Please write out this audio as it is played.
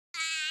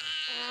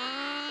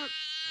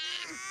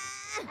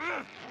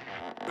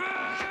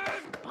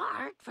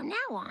Bart, from now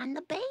on,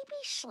 the baby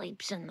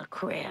sleeps in the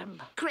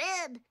crib.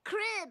 Crib,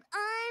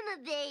 I'm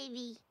a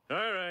baby. All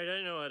right,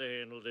 I know how to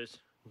handle this.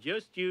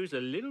 Just use a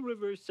little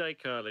reverse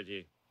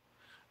psychology.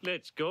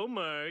 Let's go,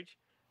 Marge.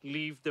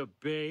 Leave the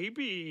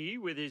baby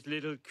with his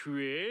little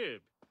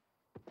crib.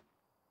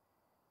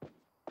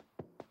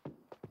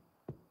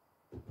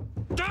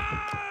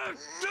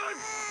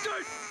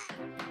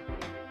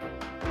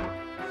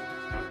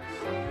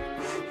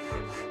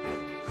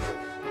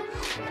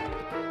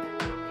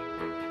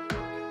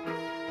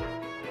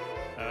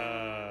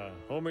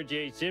 Homer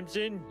J.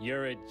 Simpson,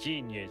 you're a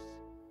genius.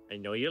 I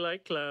know you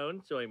like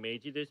clowns, so I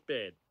made you this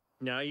bed.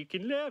 Now you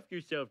can laugh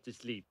yourself to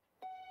sleep.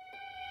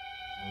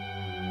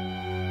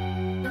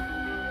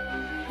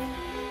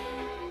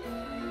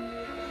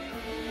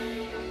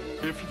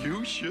 If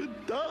you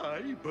should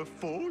die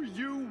before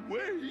you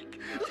wake.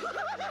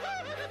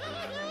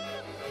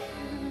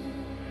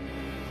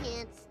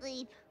 Can't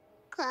sleep.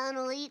 Clown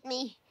will eat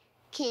me.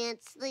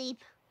 Can't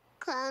sleep.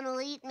 Clown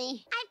will eat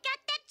me. I've got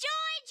the joy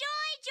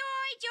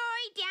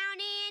down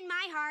in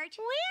my heart.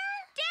 Where?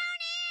 Down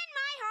in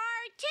my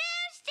heart to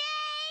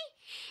stay.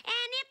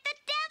 And if the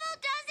devil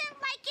doesn't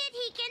like it,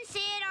 he can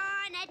sit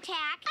on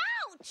attack.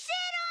 Ouch!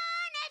 Sit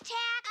on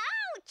attack.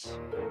 Ouch!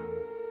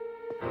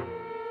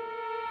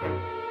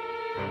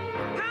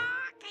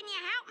 Can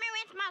you help me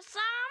with my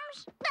sums?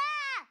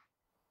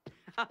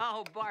 Ah!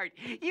 Oh, Bart,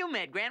 you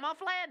met Grandma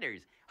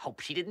Flanders. Hope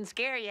she didn't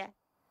scare you.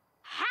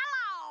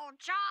 Hello,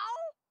 Joe.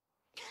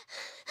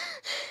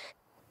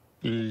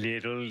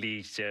 Little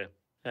Lisa,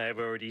 I've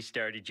already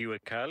started you a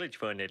college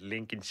fund at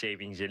Lincoln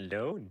Savings and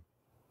Loan.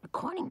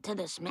 According to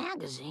this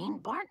magazine,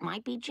 Bart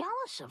might be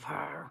jealous of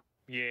her.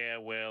 Yeah,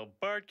 well,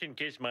 Bart can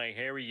kiss my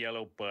hairy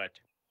yellow butt.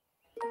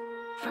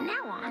 From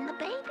now on, the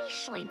baby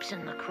sleeps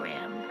in the crib.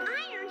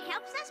 Iron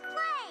helps us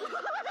play.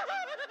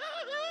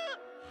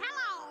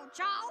 Hello,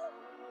 Joe.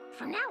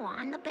 From now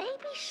on, the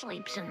baby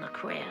sleeps in the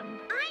crib.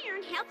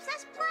 Iron helps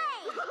us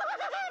play.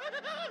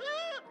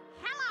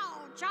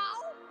 Hello,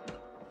 Joe.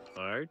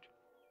 Bart,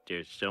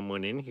 there's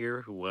someone in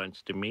here who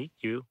wants to meet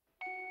you.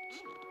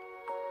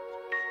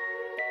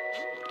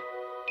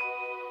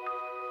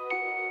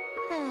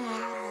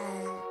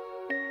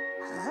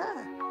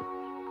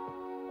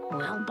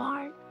 Well,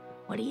 Bart,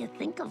 what do you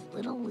think of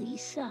little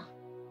Lisa?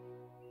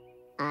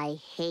 I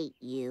hate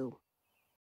you.